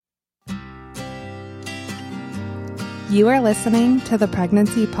You are listening to the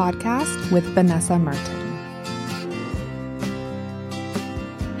Pregnancy Podcast with Vanessa Merton.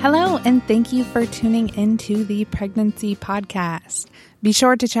 Hello, and thank you for tuning into the Pregnancy Podcast. Be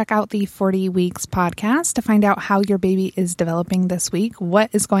sure to check out the 40 Weeks podcast to find out how your baby is developing this week, what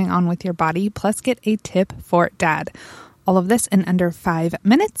is going on with your body, plus get a tip for dad. All of this in under 5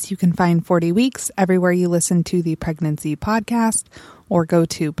 minutes. You can find 40 Weeks everywhere you listen to the Pregnancy Podcast, or go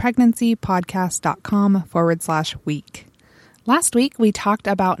to pregnancypodcast.com/week. Last week, we talked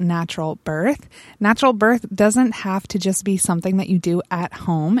about natural birth. Natural birth doesn't have to just be something that you do at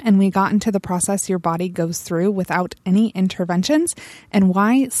home, and we got into the process your body goes through without any interventions and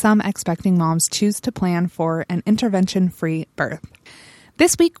why some expecting moms choose to plan for an intervention-free birth.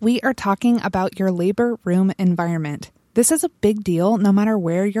 This week, we are talking about your labor room environment. This is a big deal no matter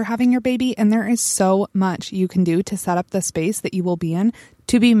where you're having your baby, and there is so much you can do to set up the space that you will be in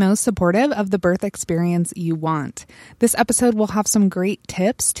to be most supportive of the birth experience you want. This episode will have some great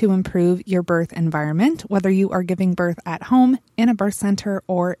tips to improve your birth environment, whether you are giving birth at home, in a birth center,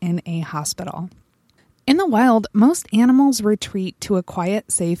 or in a hospital. In the wild, most animals retreat to a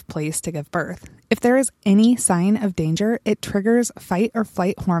quiet, safe place to give birth. If there is any sign of danger, it triggers fight or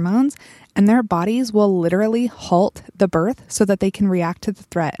flight hormones, and their bodies will literally halt the birth so that they can react to the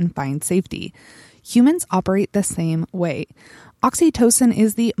threat and find safety. Humans operate the same way. Oxytocin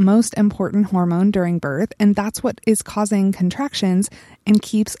is the most important hormone during birth, and that's what is causing contractions and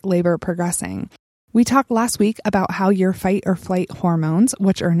keeps labor progressing. We talked last week about how your fight or flight hormones,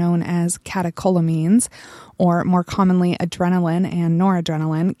 which are known as catecholamines, or more commonly adrenaline and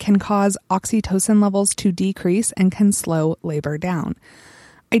noradrenaline, can cause oxytocin levels to decrease and can slow labor down.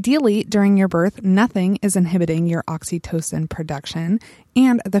 Ideally, during your birth, nothing is inhibiting your oxytocin production,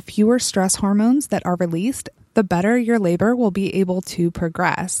 and the fewer stress hormones that are released, the better your labor will be able to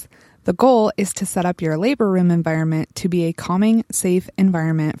progress. The goal is to set up your labor room environment to be a calming, safe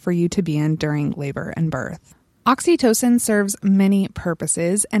environment for you to be in during labor and birth. Oxytocin serves many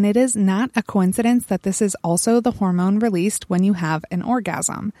purposes, and it is not a coincidence that this is also the hormone released when you have an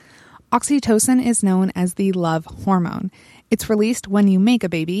orgasm. Oxytocin is known as the love hormone. It's released when you make a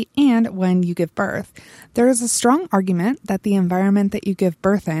baby and when you give birth. There is a strong argument that the environment that you give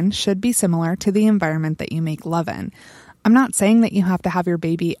birth in should be similar to the environment that you make love in. I'm not saying that you have to have your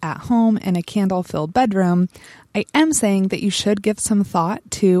baby at home in a candle-filled bedroom. I am saying that you should give some thought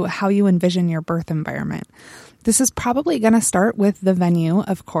to how you envision your birth environment. This is probably going to start with the venue,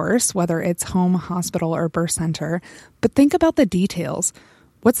 of course, whether it's home, hospital, or birth center, but think about the details.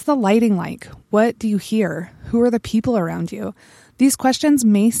 What's the lighting like? What do you hear? Who are the people around you? These questions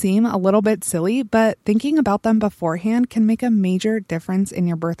may seem a little bit silly, but thinking about them beforehand can make a major difference in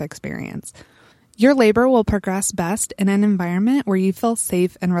your birth experience. Your labor will progress best in an environment where you feel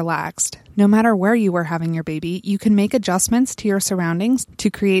safe and relaxed. No matter where you are having your baby, you can make adjustments to your surroundings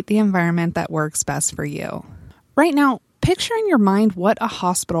to create the environment that works best for you. Right now, picture in your mind what a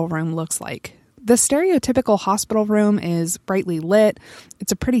hospital room looks like. The stereotypical hospital room is brightly lit.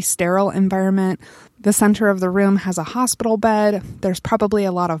 It's a pretty sterile environment. The center of the room has a hospital bed. There's probably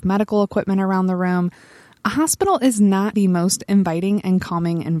a lot of medical equipment around the room. A hospital is not the most inviting and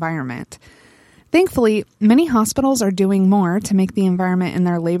calming environment. Thankfully, many hospitals are doing more to make the environment in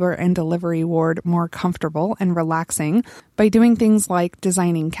their labor and delivery ward more comfortable and relaxing by doing things like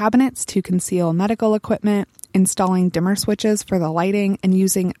designing cabinets to conceal medical equipment, installing dimmer switches for the lighting, and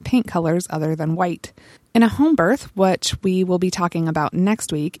using paint colors other than white. In a home birth, which we will be talking about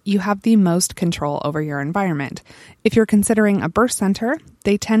next week, you have the most control over your environment. If you're considering a birth center,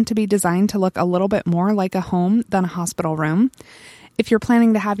 they tend to be designed to look a little bit more like a home than a hospital room. If you're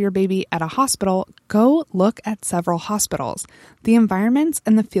planning to have your baby at a hospital, go look at several hospitals. The environments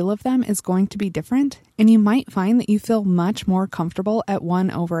and the feel of them is going to be different, and you might find that you feel much more comfortable at one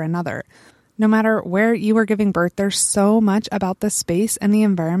over another. No matter where you are giving birth, there's so much about the space and the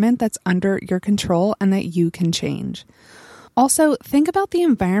environment that's under your control and that you can change. Also, think about the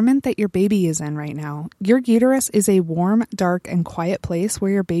environment that your baby is in right now. Your uterus is a warm, dark, and quiet place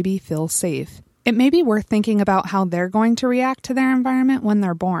where your baby feels safe. It may be worth thinking about how they're going to react to their environment when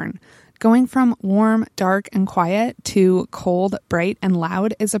they're born. Going from warm, dark, and quiet to cold, bright, and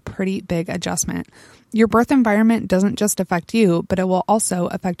loud is a pretty big adjustment. Your birth environment doesn't just affect you, but it will also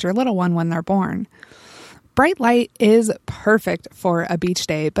affect your little one when they're born. Bright light is perfect for a beach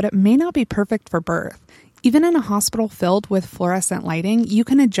day, but it may not be perfect for birth. Even in a hospital filled with fluorescent lighting, you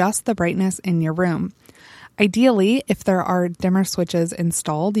can adjust the brightness in your room. Ideally, if there are dimmer switches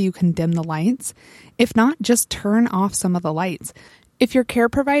installed, you can dim the lights. If not, just turn off some of the lights. If your care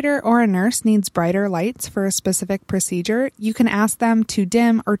provider or a nurse needs brighter lights for a specific procedure, you can ask them to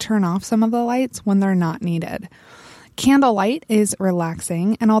dim or turn off some of the lights when they're not needed. Candlelight is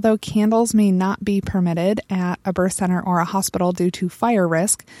relaxing, and although candles may not be permitted at a birth center or a hospital due to fire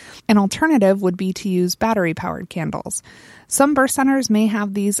risk, an alternative would be to use battery-powered candles. Some birth centers may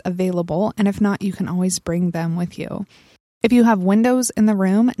have these available, and if not, you can always bring them with you. If you have windows in the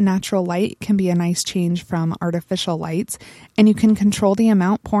room, natural light can be a nice change from artificial lights, and you can control the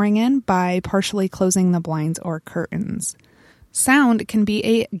amount pouring in by partially closing the blinds or curtains. Sound can be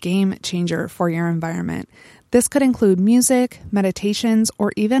a game changer for your environment. This could include music, meditations,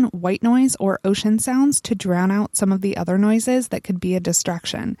 or even white noise or ocean sounds to drown out some of the other noises that could be a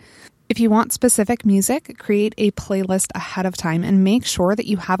distraction. If you want specific music, create a playlist ahead of time and make sure that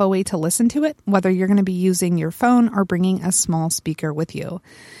you have a way to listen to it, whether you're going to be using your phone or bringing a small speaker with you.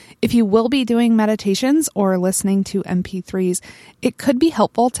 If you will be doing meditations or listening to MP3s, it could be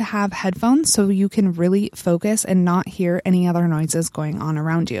helpful to have headphones so you can really focus and not hear any other noises going on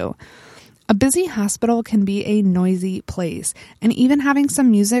around you. A busy hospital can be a noisy place, and even having some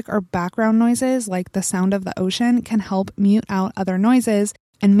music or background noises like the sound of the ocean can help mute out other noises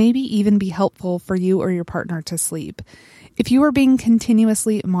and maybe even be helpful for you or your partner to sleep. If you are being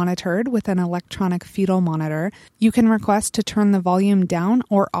continuously monitored with an electronic fetal monitor, you can request to turn the volume down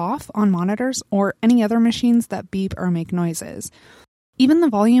or off on monitors or any other machines that beep or make noises. Even the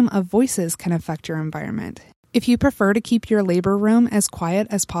volume of voices can affect your environment. If you prefer to keep your labor room as quiet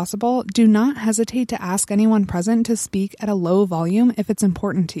as possible, do not hesitate to ask anyone present to speak at a low volume if it's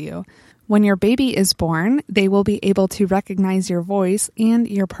important to you. When your baby is born, they will be able to recognize your voice and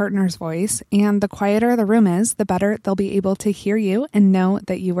your partner's voice, and the quieter the room is, the better they'll be able to hear you and know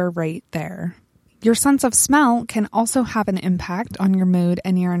that you are right there. Your sense of smell can also have an impact on your mood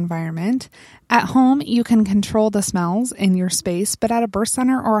and your environment. At home, you can control the smells in your space, but at a birth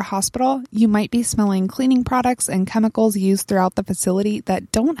center or a hospital, you might be smelling cleaning products and chemicals used throughout the facility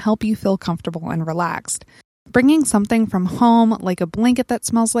that don't help you feel comfortable and relaxed. Bringing something from home, like a blanket that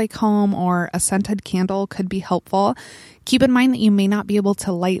smells like home or a scented candle, could be helpful. Keep in mind that you may not be able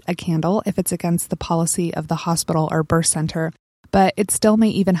to light a candle if it's against the policy of the hospital or birth center, but it still may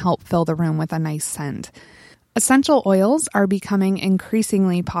even help fill the room with a nice scent. Essential oils are becoming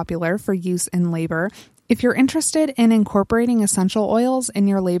increasingly popular for use in labor. If you're interested in incorporating essential oils in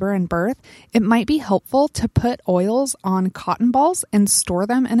your labor and birth, it might be helpful to put oils on cotton balls and store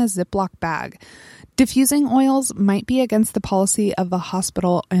them in a Ziploc bag. Diffusing oils might be against the policy of the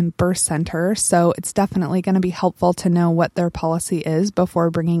hospital and birth center, so it's definitely going to be helpful to know what their policy is before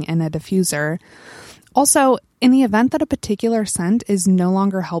bringing in a diffuser. Also, in the event that a particular scent is no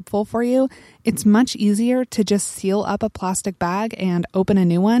longer helpful for you, it's much easier to just seal up a plastic bag and open a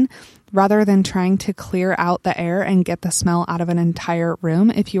new one rather than trying to clear out the air and get the smell out of an entire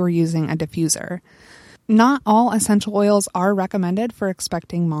room if you are using a diffuser. Not all essential oils are recommended for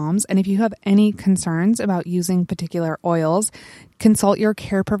expecting moms, and if you have any concerns about using particular oils, consult your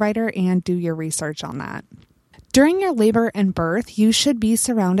care provider and do your research on that. During your labor and birth, you should be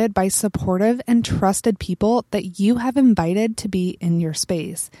surrounded by supportive and trusted people that you have invited to be in your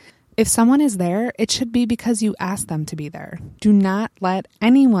space. If someone is there, it should be because you asked them to be there. Do not let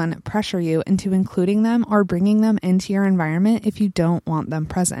anyone pressure you into including them or bringing them into your environment if you don't want them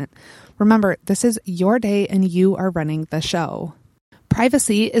present. Remember, this is your day and you are running the show.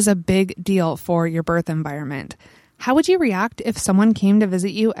 Privacy is a big deal for your birth environment. How would you react if someone came to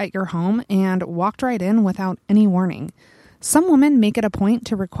visit you at your home and walked right in without any warning? Some women make it a point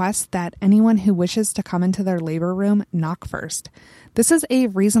to request that anyone who wishes to come into their labor room knock first. This is a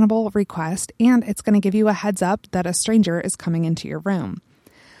reasonable request, and it's going to give you a heads up that a stranger is coming into your room.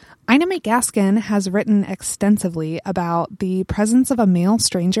 Ina May Gaskin has written extensively about the presence of a male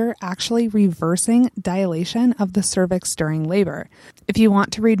stranger actually reversing dilation of the cervix during labor. If you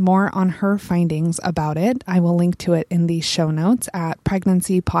want to read more on her findings about it, I will link to it in the show notes at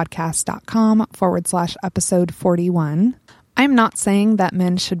pregnancypodcast.com/episode 41. I'm not saying that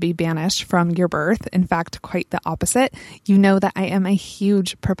men should be banished from your birth. In fact, quite the opposite. You know that I am a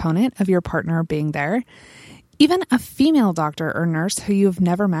huge proponent of your partner being there. Even a female doctor or nurse who you've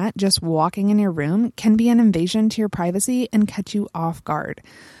never met just walking in your room can be an invasion to your privacy and catch you off guard.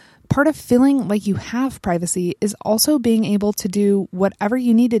 Part of feeling like you have privacy is also being able to do whatever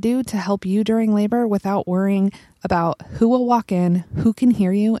you need to do to help you during labor without worrying about who will walk in, who can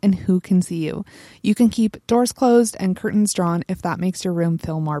hear you, and who can see you. You can keep doors closed and curtains drawn if that makes your room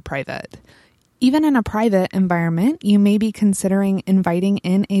feel more private. Even in a private environment, you may be considering inviting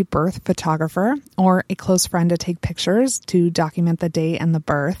in a birth photographer or a close friend to take pictures to document the day and the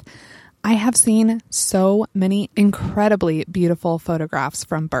birth. I have seen so many incredibly beautiful photographs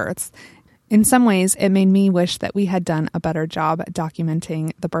from births. In some ways, it made me wish that we had done a better job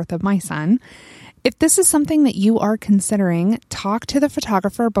documenting the birth of my son. If this is something that you are considering, talk to the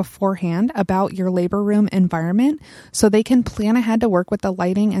photographer beforehand about your labor room environment so they can plan ahead to work with the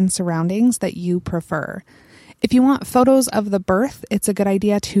lighting and surroundings that you prefer. If you want photos of the birth, it's a good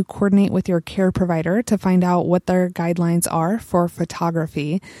idea to coordinate with your care provider to find out what their guidelines are for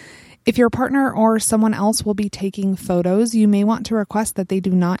photography. If your partner or someone else will be taking photos, you may want to request that they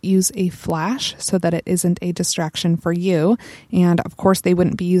do not use a flash so that it isn't a distraction for you. And of course, they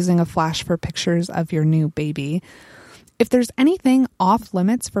wouldn't be using a flash for pictures of your new baby. If there's anything off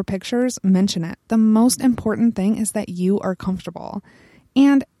limits for pictures, mention it. The most important thing is that you are comfortable.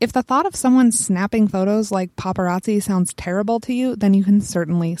 And if the thought of someone snapping photos like paparazzi sounds terrible to you, then you can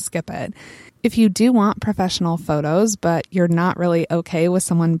certainly skip it. If you do want professional photos, but you're not really okay with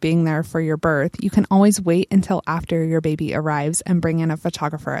someone being there for your birth, you can always wait until after your baby arrives and bring in a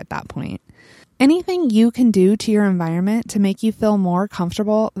photographer at that point. Anything you can do to your environment to make you feel more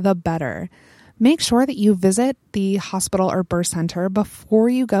comfortable, the better. Make sure that you visit the hospital or birth center before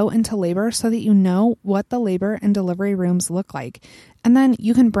you go into labor so that you know what the labor and delivery rooms look like. And then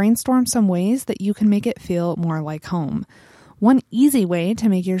you can brainstorm some ways that you can make it feel more like home. One easy way to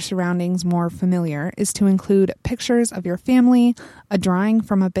make your surroundings more familiar is to include pictures of your family, a drawing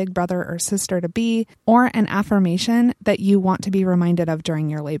from a big brother or sister to be, or an affirmation that you want to be reminded of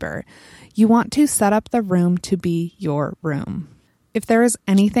during your labor. You want to set up the room to be your room. If there is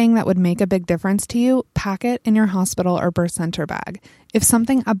anything that would make a big difference to you, pack it in your hospital or birth center bag. If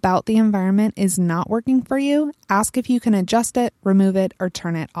something about the environment is not working for you, ask if you can adjust it, remove it, or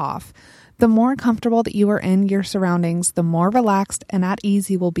turn it off. The more comfortable that you are in your surroundings, the more relaxed and at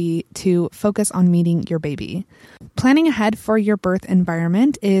ease you will be to focus on meeting your baby. Planning ahead for your birth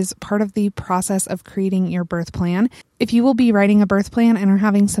environment is part of the process of creating your birth plan. If you will be writing a birth plan and are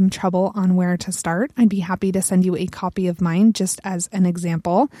having some trouble on where to start, I'd be happy to send you a copy of mine just as an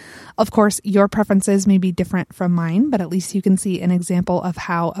example. Of course, your preferences may be different from mine, but at least you can see an example of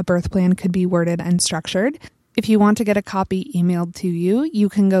how a birth plan could be worded and structured. If you want to get a copy emailed to you, you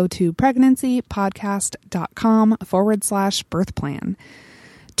can go to pregnancypodcast.com/birth plan.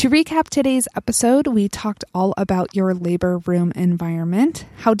 To recap today's episode, we talked all about your labor room environment,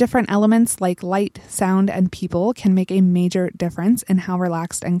 how different elements like light, sound, and people can make a major difference in how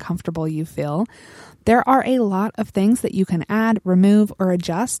relaxed and comfortable you feel. There are a lot of things that you can add, remove, or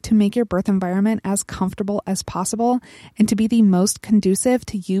adjust to make your birth environment as comfortable as possible and to be the most conducive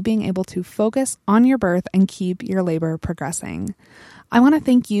to you being able to focus on your birth and keep your labor progressing. I want to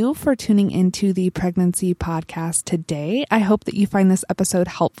thank you for tuning into the Pregnancy Podcast today. I hope that you find this episode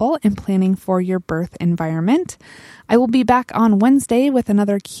helpful in planning for your birth environment. I will be back on Wednesday with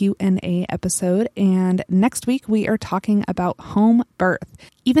another Q&A episode, and next week we are talking about home birth.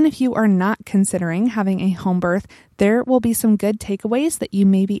 Even if you are not considering having a home birth, there will be some good takeaways that you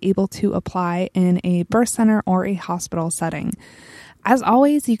may be able to apply in a birth center or a hospital setting. As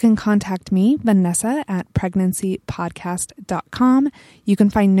always, you can contact me, Vanessa, at pregnancypodcast.com. You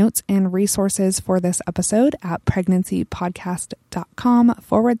can find notes and resources for this episode at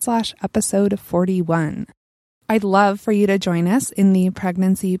pregnancypodcast.com/episode 41. I'd love for you to join us in the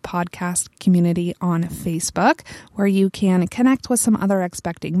Pregnancy Podcast community on Facebook, where you can connect with some other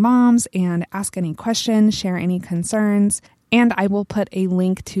expecting moms and ask any questions, share any concerns, and I will put a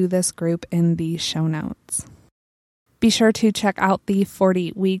link to this group in the show notes. Be sure to check out the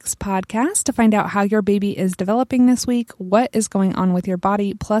 40 Weeks podcast to find out how your baby is developing this week, what is going on with your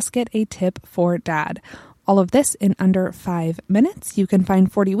body, plus get a tip for dad. All of this in under 5 minutes. You can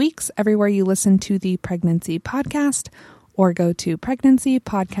find 40 Weeks everywhere you listen to the Pregnancy Podcast or go to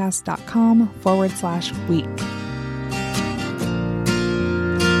pregnancypodcast.com/week.